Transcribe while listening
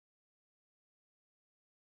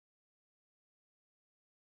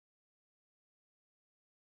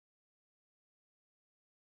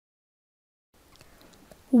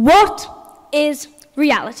What is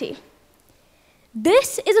reality?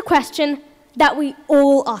 This is a question that we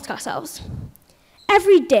all ask ourselves.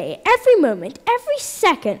 Every day, every moment, every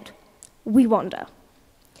second, we wonder.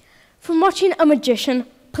 From watching a magician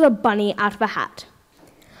pull a bunny out of a hat,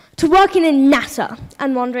 to working in NASA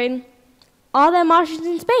and wondering, are there Martians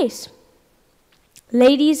in space?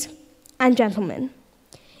 Ladies and gentlemen,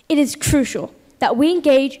 it is crucial that we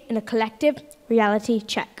engage in a collective reality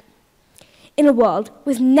check. In a world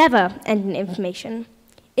with never-ending information,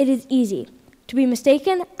 it is easy to be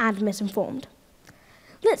mistaken and misinformed.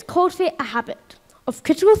 Let's cultivate a habit of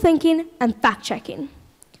critical thinking and fact-checking.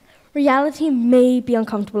 Reality may be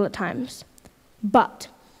uncomfortable at times, but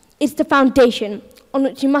it's the foundation on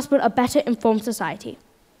which we must build a better informed society.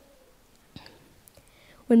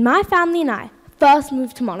 When my family and I first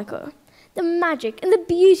moved to Monaco, the magic and the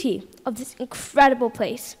beauty of this incredible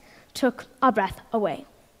place took our breath away.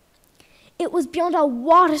 It was beyond our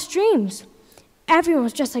wildest dreams. Everyone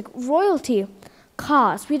was just like royalty.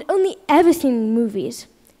 Cars we had only ever seen in movies.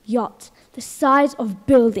 Yachts the size of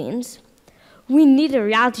buildings. We needed a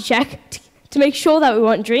reality check to make sure that we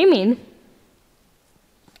weren't dreaming.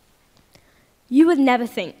 You would never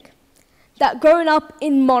think that growing up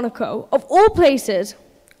in Monaco, of all places,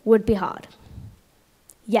 would be hard.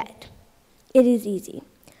 Yet, it is easy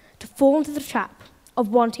to fall into the trap of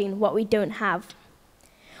wanting what we don't have.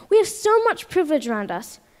 We have so much privilege around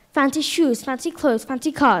us, fancy shoes, fancy clothes,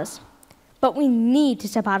 fancy cars, but we need to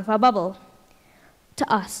step out of our bubble.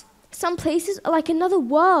 To us, some places are like another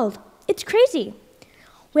world. It's crazy.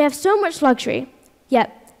 We have so much luxury,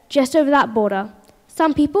 yet just over that border,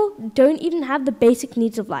 some people don't even have the basic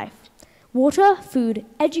needs of life: water, food,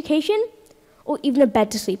 education, or even a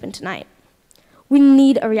bed to sleep in tonight. We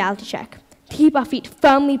need a reality check to keep our feet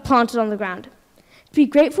firmly planted on the ground, to be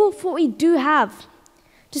grateful for what we do have.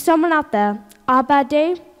 To someone out there, our bad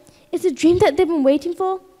day is a dream that they've been waiting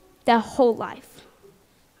for their whole life.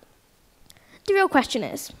 The real question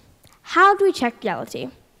is, how do we check reality?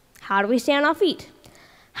 How do we stay on our feet?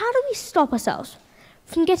 How do we stop ourselves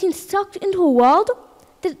from getting sucked into a world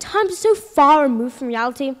that at times is so far removed from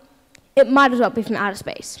reality, it might as well be from outer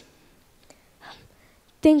space?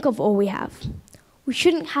 Think of all we have. We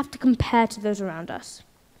shouldn't have to compare to those around us.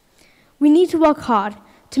 We need to work hard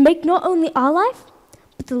to make not only our life,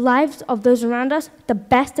 but the lives of those around us the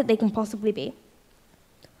best that they can possibly be.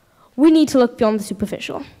 We need to look beyond the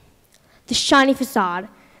superficial, the shiny facade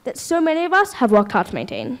that so many of us have worked hard to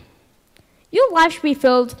maintain. Your life should be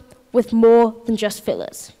filled with more than just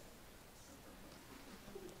fillers.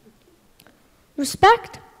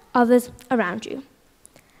 Respect others around you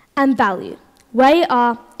and value where you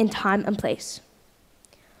are in time and place.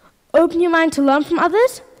 Open your mind to learn from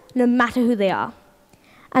others, no matter who they are,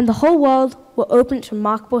 and the whole world will open its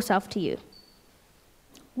remarkable self to you.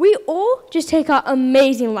 We all just take our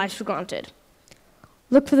amazing lives for granted.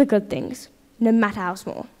 Look for the good things, no matter how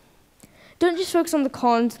small. Don't just focus on the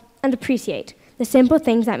cons, and appreciate the simple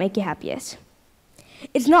things that make you happiest.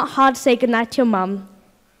 It's not hard to say goodnight to your mum.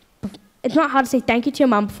 It's not hard to say thank you to your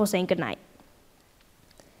mum before saying goodnight.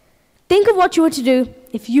 Think of what you were to do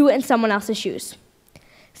if you were in someone else's shoes.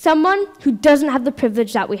 Someone who doesn't have the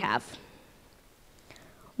privilege that we have.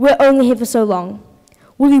 We're only here for so long.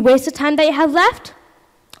 Will you waste the time that you have left?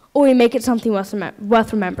 Or will you make it something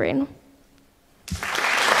worth remembering?